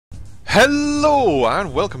Hello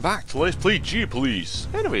and welcome back to Let's Play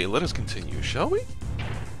Geopolice. Anyway, let us continue, shall we?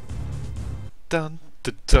 Dun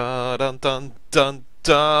da da dun dun dun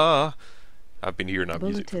da. I've been hearing that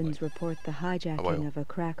music. Bulletins report the hijacking of a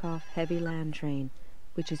Krakow heavy land train,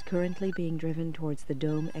 which is currently being driven towards the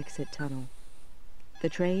Dome exit tunnel. The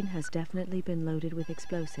train has definitely been loaded with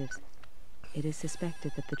explosives. It is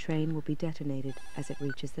suspected that the train will be detonated as it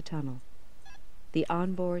reaches the tunnel. The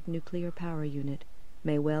onboard nuclear power unit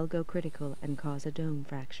may well go critical and cause a dome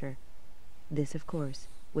fracture. This, of course,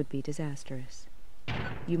 would be disastrous.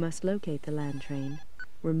 You must locate the land train,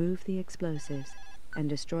 remove the explosives, and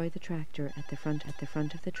destroy the tractor at the front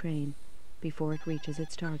of the train before it reaches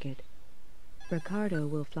its target. Ricardo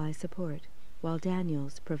will fly support, while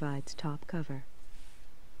Daniels provides top cover.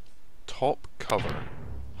 Top cover.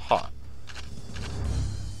 Ha.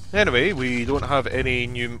 Anyway, we don't have any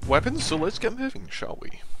new weapons, so let's get moving, shall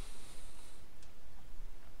we?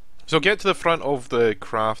 So get to the front of the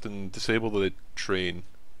craft and disable the train.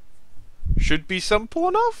 Should be simple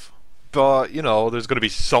enough, but you know, there's going to be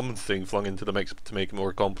something flung into the mix to make it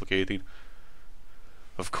more complicated.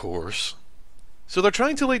 Of course. So they're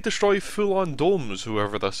trying to like destroy full-on domes,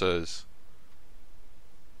 whoever this is.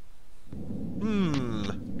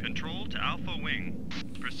 Control to Alpha Wing.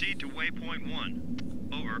 Proceed to waypoint 1.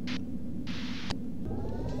 Over.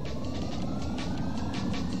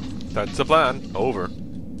 That's the plan. Over.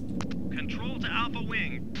 Control to Alpha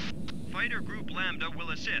Wing. Fighter Group Lambda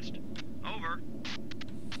will assist. Over.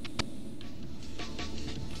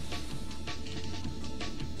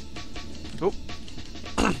 Oh.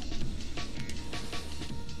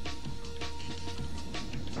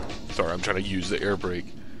 Sorry, I'm trying to use the air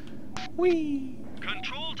brake. Whee!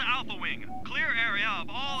 Control to Alpha Wing. Clear area of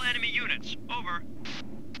all enemy units. Over.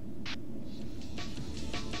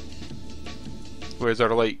 Where's there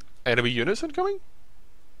like enemy units incoming?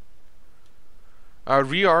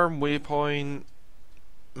 Rearm waypoint.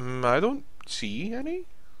 I don't see any.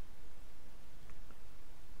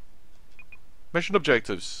 Mission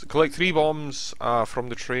objectives: collect 3 bombs from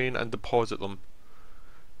the train and deposit them.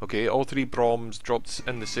 Okay, all 3 bombs dropped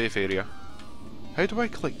in the safe area. How do I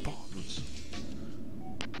collect bombs?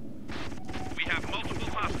 We have multiple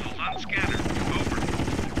hostiles on scanner. Over.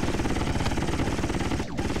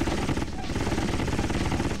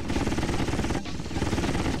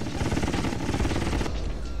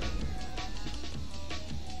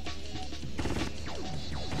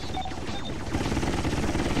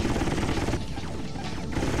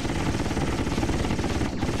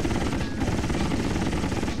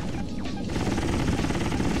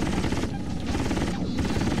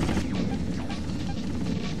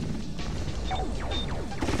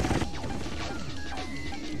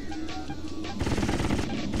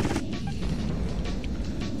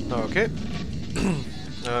 Okay.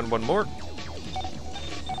 And one more.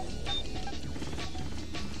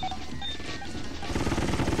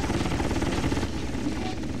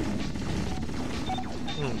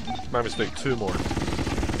 My mistake, 2 more.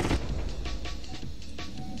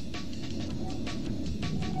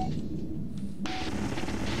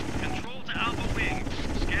 Control to Alpha Wing.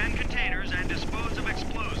 Scan containers and dispose of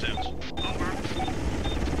explosives. Over.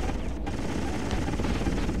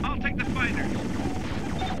 I'll take the fighter.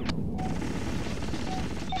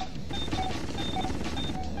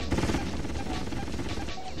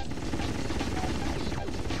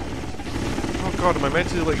 Oh god, am I meant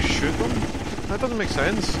to like shoot them? That doesn't make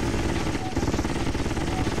sense.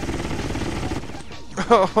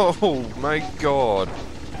 Oh my god.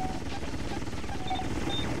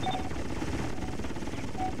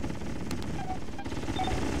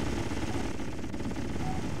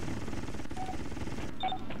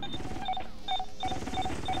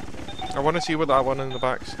 I want to see what that one in the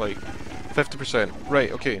back's like. 50%.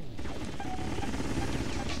 Right, okay.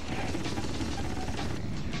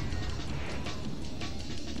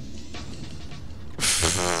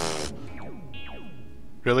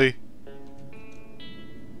 Really?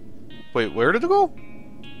 Wait, where did it go?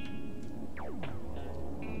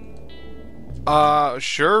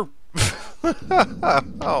 Sure.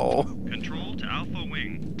 Oh. Control to Alpha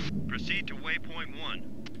Wing. Proceed to waypoint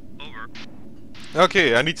 1. Over.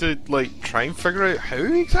 Okay, I need to, like, try and figure out how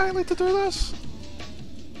exactly to do this?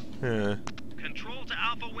 Yeah. Control to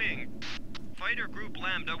Alpha Wing. Fighter Group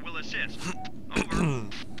Lambda will assist. Over.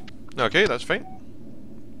 Okay, that's fine.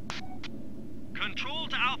 Control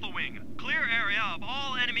to Alpha Wing. Clear area of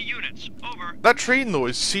all enemy units. Over. That train, though,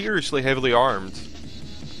 is seriously heavily armed.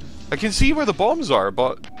 I can see where the bombs are,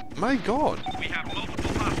 but my god. We have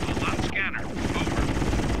multiple hostiles on scanner. Over.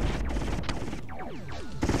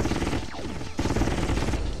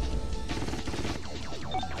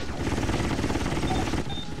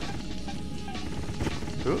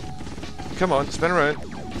 Ooh. Come on, spin around.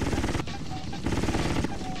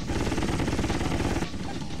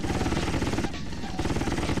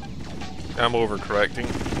 I'm overcorrecting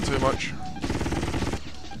too much.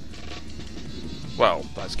 Well,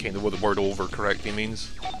 that's kind of what the word overcorrecting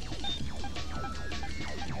means.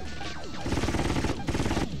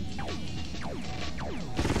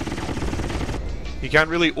 You can't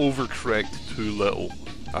really overcorrect too little,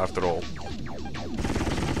 after all.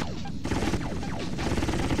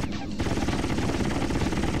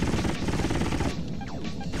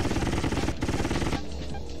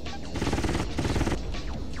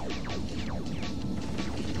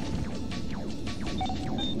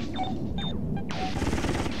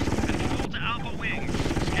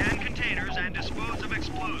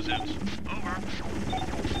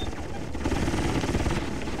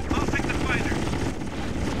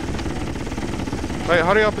 Right,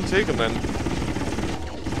 hurry up and take him then.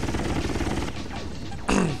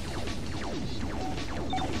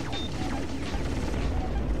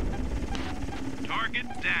 Target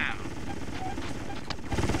down.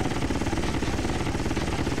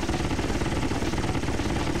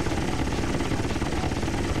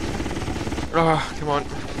 Ah, come on.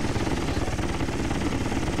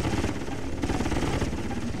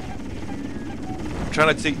 I'm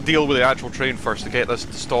trying to deal with the actual train first to get this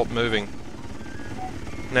to stop moving.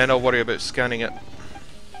 And then I'll worry about scanning it.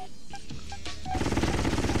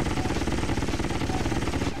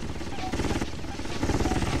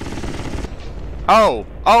 Oh!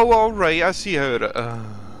 Oh, alright, I see how it...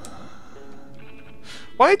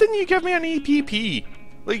 Why didn't you give me an EPP?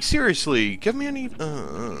 Like, seriously, give me an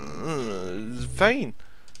it's fine.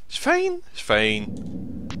 It's fine. It's fine.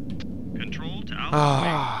 Control to Alpha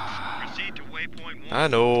Wing. Proceed to waypoint 1. I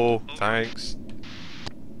know. Over. Thanks.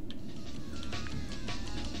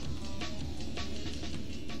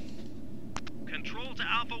 Control to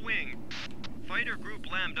Alpha Wing. Fighter Group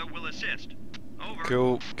Lambda will assist. Over.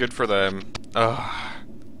 Cool. Good for them.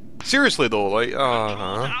 Seriously though, like,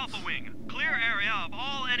 Control to Alpha Wing. Clear area of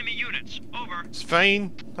all enemy units. Over. It's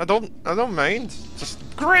fine. I don't mind. It's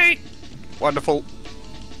just great. Wonderful.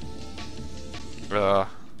 We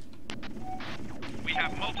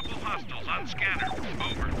have multiple hostiles on scanner.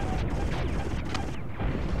 Over.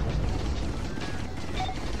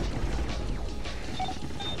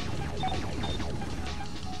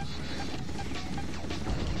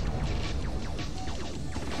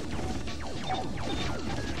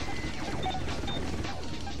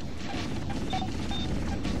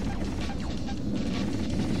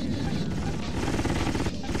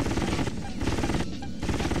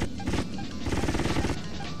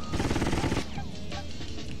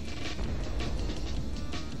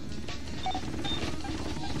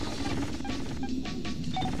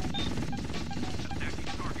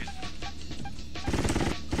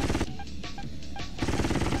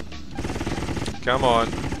 Come on.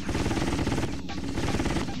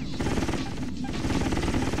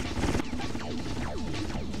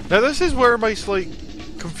 Now this is where my slight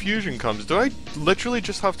confusion comes. Do I literally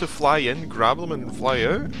just have to fly in, grab them, and fly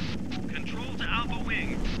out? Control to Alpha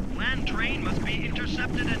Wing. Land train must be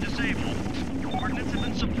intercepted and disabled. Coordinates have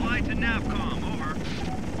been supplied to Navcom. Over.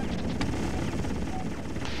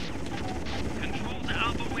 Control to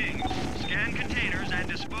Alpha Wing. Scan containers and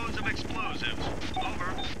dispose of explosives.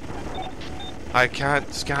 Over. I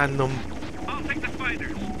can't scan them. I'll take the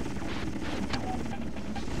fighters.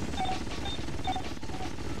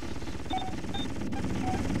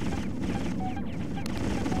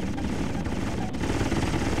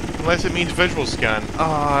 Unless it means visual scan.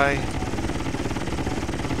 Aye.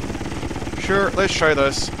 Sure, let's try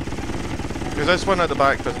this. Because this one at the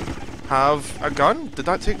back doesn't have a gun? Did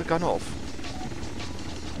that take the gun off?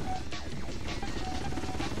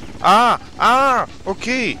 Ah!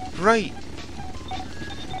 Okay, right.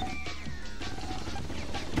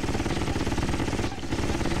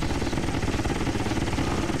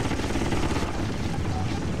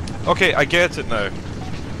 Okay, I get it now.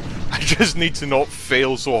 I just need to not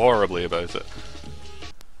fail so horribly about it.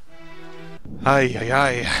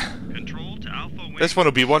 Aye. Control to Alpha Wing. This one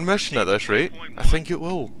will be one mission at this rate. I think it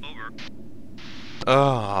will. Over.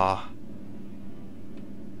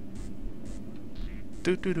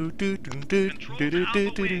 Control to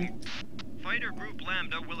Alpha Wing. Fighter Group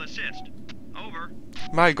Lambda will assist. Over.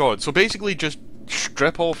 My god, so basically just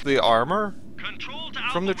strip off the armor Control to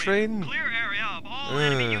Alpha from the Wing. train? Clear area of all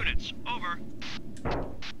enemy units. Over.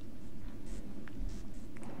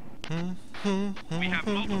 We have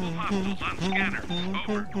multiple hostiles on scanner.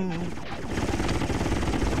 Over.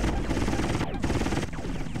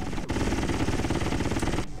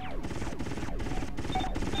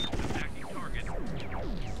 Attacking target.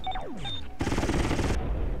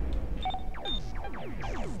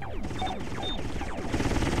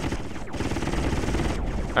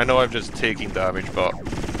 I know I'm just taking damage, but,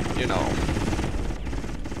 you know.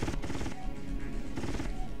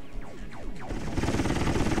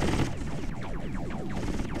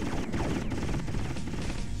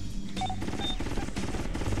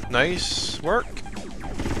 Nice work.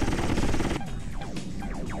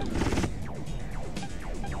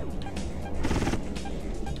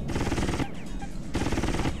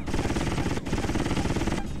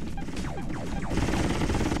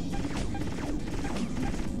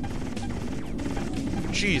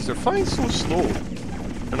 Jeez, they're flying so slow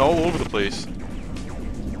and all over the place.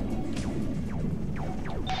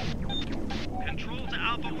 Control to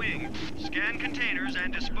Alpha Wing. Scan containers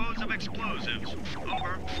and dispose of explosives.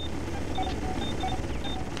 Over.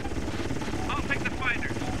 I'll pick the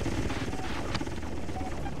fighters.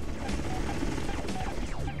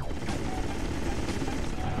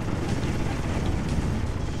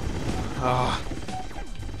 Ah.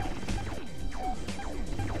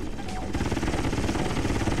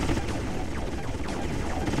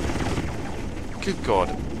 Good God.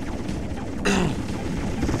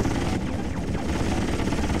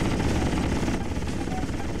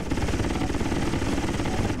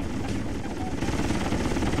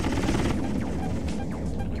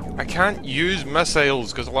 I can't use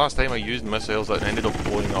missiles because the last time I used missiles that ended up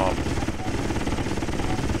blowing up.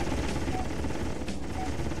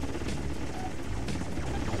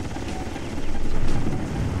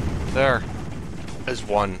 There is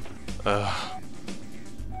one. Ugh.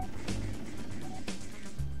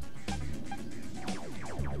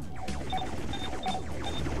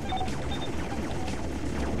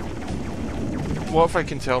 What if I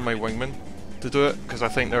can tell my wingmen to do it? Because I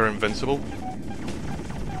think they're invincible.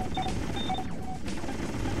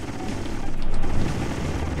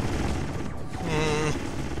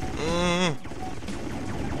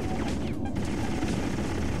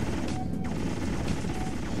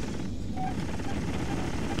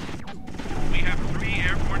 We have 3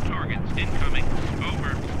 airborne targets incoming.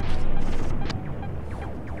 Over.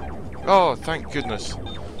 Oh, thank goodness.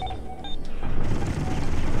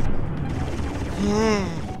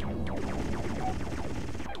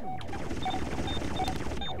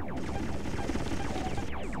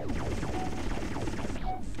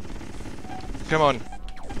 Come on.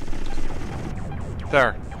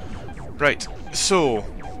 There. Right, so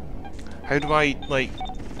how do I, like,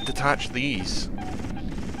 detach these?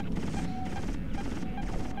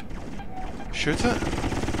 Shoot it?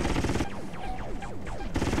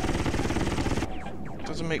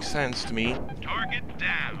 Doesn't make sense to me. Target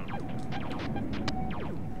down.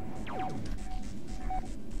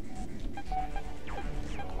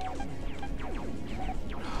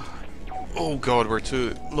 Oh god, we're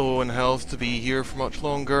too low in health to be here for much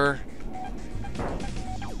longer.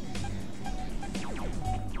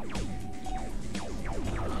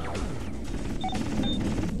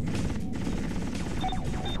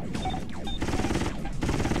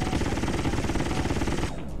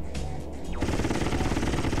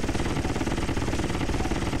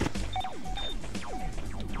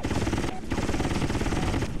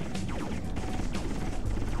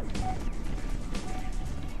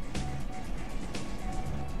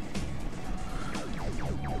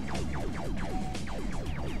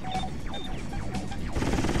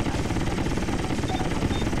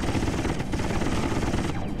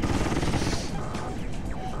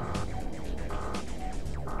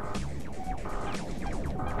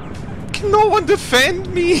 Can no one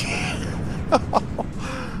defend me?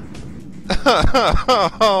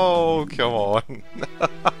 Oh, come on.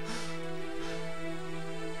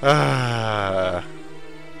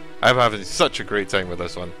 I'm having such a great time with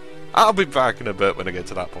this one. I'll be back in a bit when I get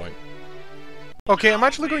to that point. Okay, I'm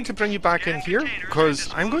actually going to bring you back in here, because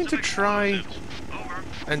I'm going to try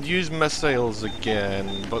and use missiles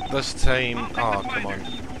again, but this time... Oh, come on.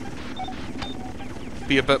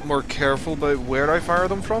 Be a bit more careful about where I fire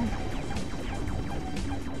them from.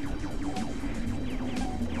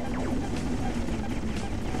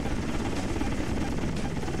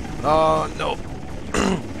 Oh, no.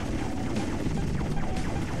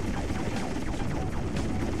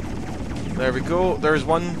 There we go. There's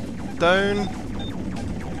one down.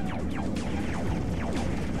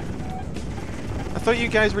 I thought you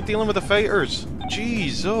guys were dealing with the fighters.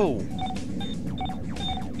 Jeez, oh.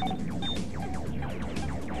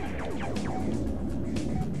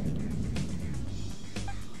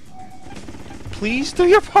 Please do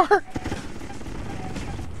your part.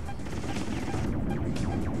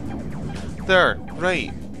 There,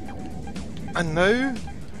 right. And now?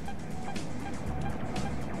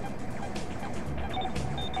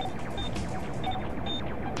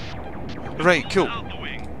 Right, cool. Alpha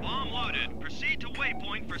Wing, bomb loaded. Proceed to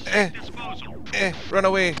waypoint for safe disposal. Run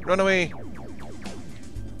away, run away.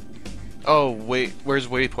 Oh, wait, where's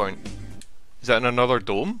waypoint? Is that in another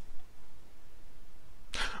dome?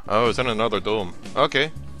 Oh, it's in another dome.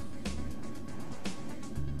 Okay.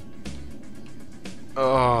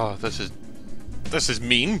 Oh, this is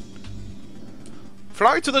mean.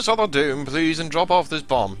 Fly to this other dome, please, and drop off this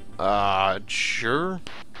bomb. Sure.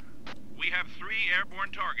 We have 3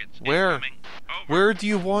 airborne targets. Where? Incoming. Over. Where do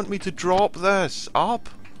you want me to drop this? Up?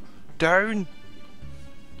 Down?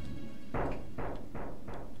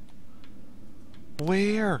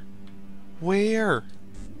 Where? Where?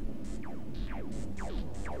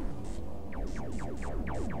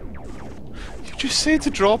 You just said to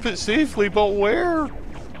drop it safely, but where?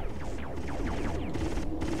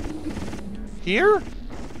 Here?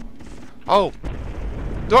 Oh.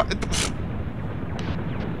 Target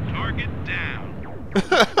down.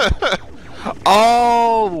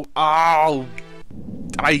 Oh! Oh!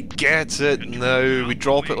 I get it now. We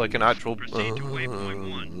drop it like an actual. Proceed to waypoint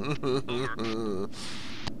 1.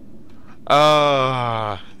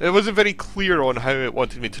 Over. It wasn't very clear on how it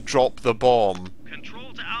wanted me to drop the bomb.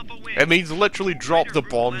 Control to Alpha Wing. It means literally drop the Raider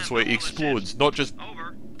group bomb land so it all explodes, assist. not just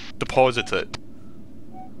Over. deposit it.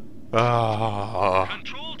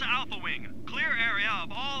 Control to Alpha Wing. Clear area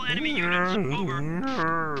of all enemy units.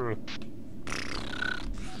 Over.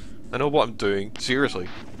 I know what I'm doing. Seriously.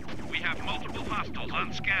 We have multiple hostiles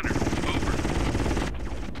on scanner. Over.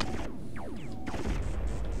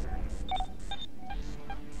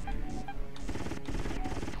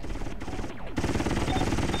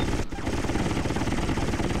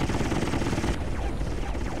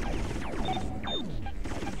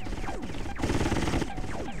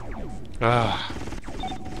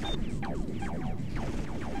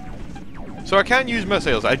 So I can't use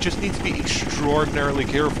missiles, I just need to be extraordinarily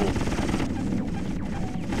careful.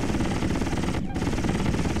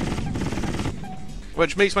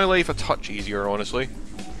 Which makes my life a touch easier, honestly.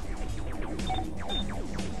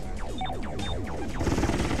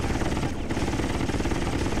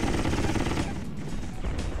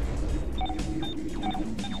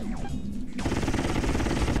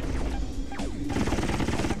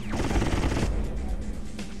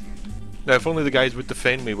 Now, if only the guys would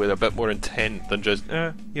defend me with a bit more intent than just,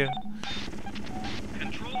 yeah.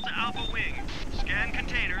 Control to Alpha Wing. Scan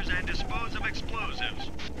containers and dispose of explosives.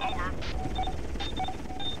 Over.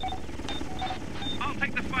 I'll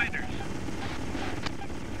take the fighters.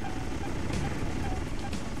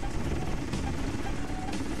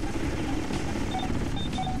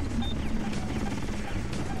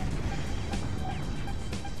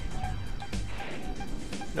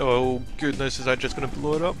 Oh goodness, is that just gonna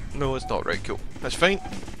blow it up? No, it's not. Right, cool. That's fine.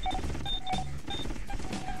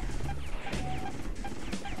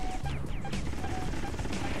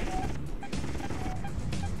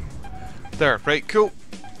 There, right, cool.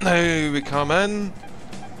 Now we come in.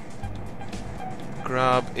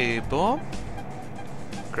 Grab a bomb.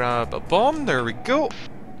 Grab a bomb, there we go.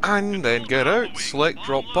 And then get out, select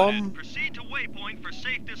drop bomb. Proceed to waypoint for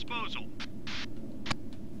safe disposal.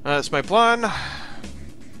 That's my plan.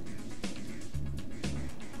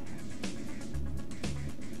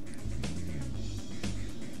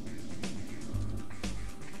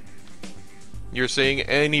 You're saying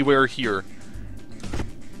anywhere here.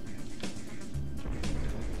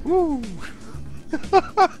 Woo!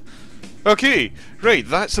 Okay, right,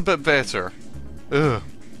 that's a bit better. Ugh.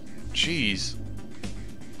 Jeez.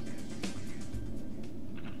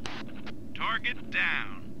 Target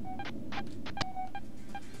down.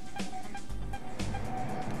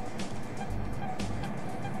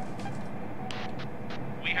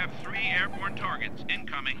 We have 3 airborne targets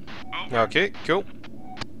incoming. Over. Okay, cool.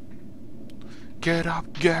 Get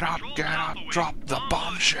up, get up, get up, drop the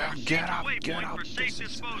bombshell, get up, get up. This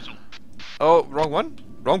is... Oh, wrong one?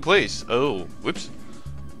 Wrong place. Oh, whoops.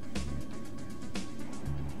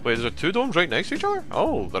 Wait, is there 2 domes right next to each other?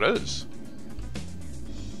 Oh, there is.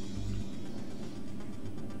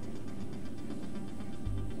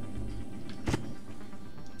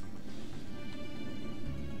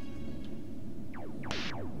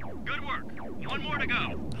 Good work. 1 more to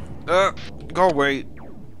go. Go away.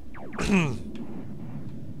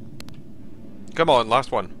 Come on,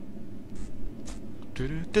 last one.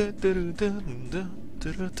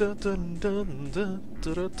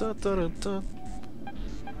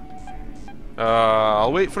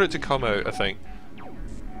 I'll wait for it to come out, I think.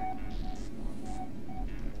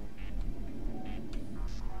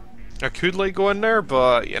 I could like go in there,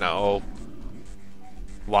 but you know,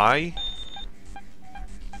 why?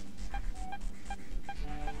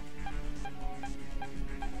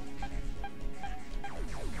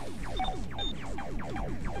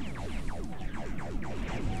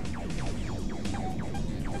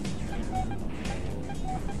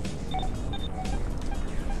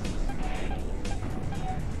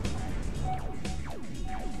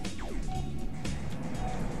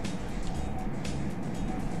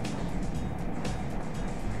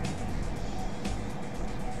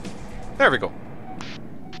 There we go.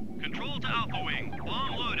 Control to Alpha Wing.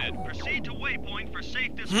 Bomb loaded. Proceed to waypoint for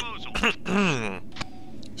safe disposal.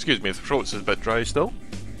 Excuse me, the throat's a bit dry still.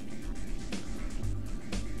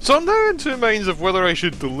 So I'm now in two minds of whether I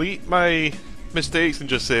should delete my mistakes and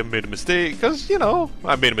just say I made a mistake, because, you know,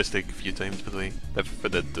 I made a mistake a few times, by the way, if I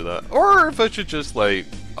did do that. Or if I should just, like,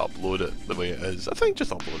 upload it the way it is. I think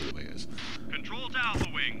just upload it the way it is. Control to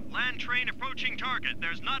Alpha Wing. Land train approaching target.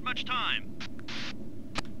 There's not much time.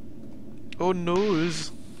 Oh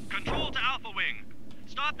noes. Control to Alpha Wing.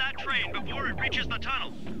 Stop that train before it reaches the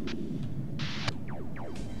tunnel.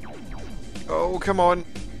 Oh, come on.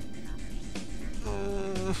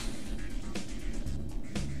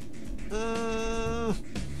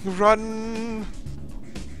 Run!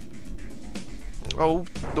 Oh,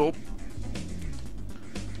 nope.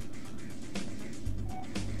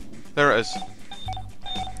 There it is.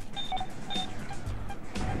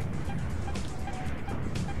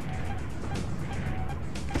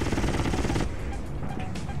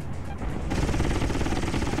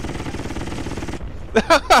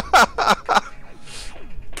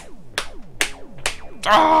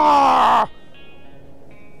 Ah!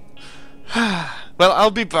 Well, I'll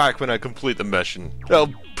be back when I complete the mission.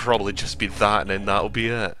 It'll probably just be that, and then that'll be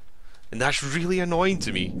it. And that's really annoying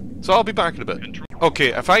to me. So I'll be back in a bit.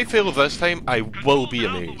 Okay, if I fail this time, I will be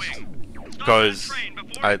amazed. Because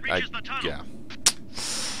yeah.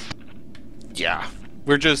 Yeah.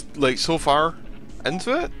 We're just, like, so far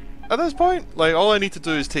into it at this point. Like, all I need to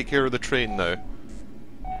do is take care of the train now.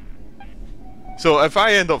 So if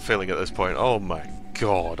I end up failing at this point, oh my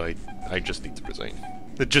god, I just need to resign.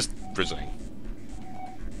 Just resign.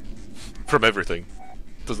 From everything.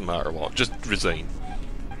 Doesn't matter what, just resign.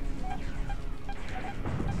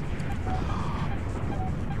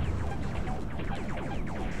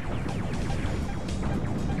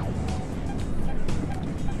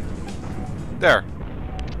 There.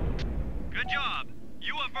 Good job.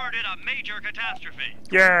 You averted a major catastrophe.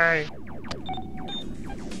 Yay!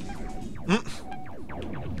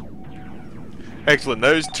 Excellent.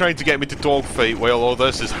 Now he's trying to get me to dogfight while all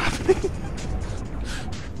this is happening.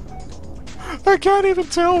 I can't even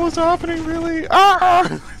tell what's happening, really.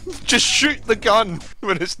 Ah! Just shoot the gun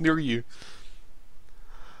when it's near you.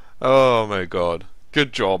 Oh my god.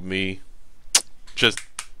 Good job, me. Just...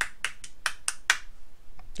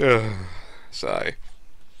 sigh.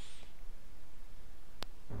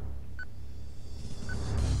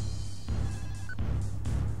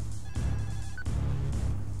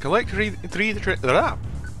 Collect three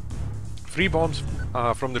bombs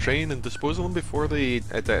from the train and dispose of them before they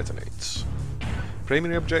detonates.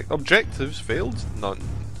 Primary objectives failed? None.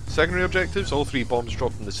 Secondary objectives, all 3 bombs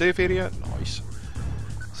dropped in the safe area? Nice.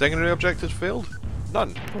 Secondary objectives failed?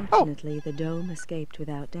 None. Fortunately, the dome escaped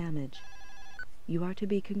without damage. You are to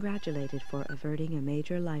be congratulated for averting a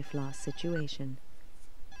major life loss situation.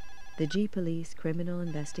 The G-Police Criminal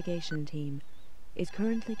Investigation Team is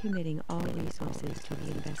currently committing all resources to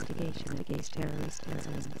the investigation against terrorist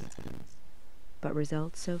incidents. But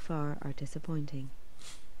results so far are disappointing.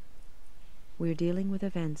 We're dealing with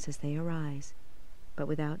events as they arise, but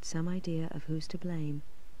without some idea of who's to blame,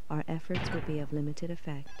 our efforts will be of limited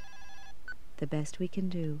effect. The best we can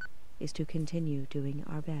do is to continue doing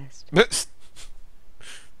our best.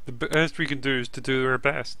 The best we can do is to do our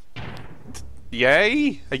best.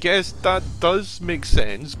 Yay! I guess that does make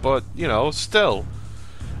sense, but, you know, still.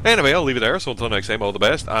 Anyway, I'll leave it there, so until next time, all the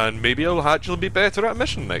best, and maybe I'll actually be better at a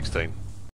mission next time.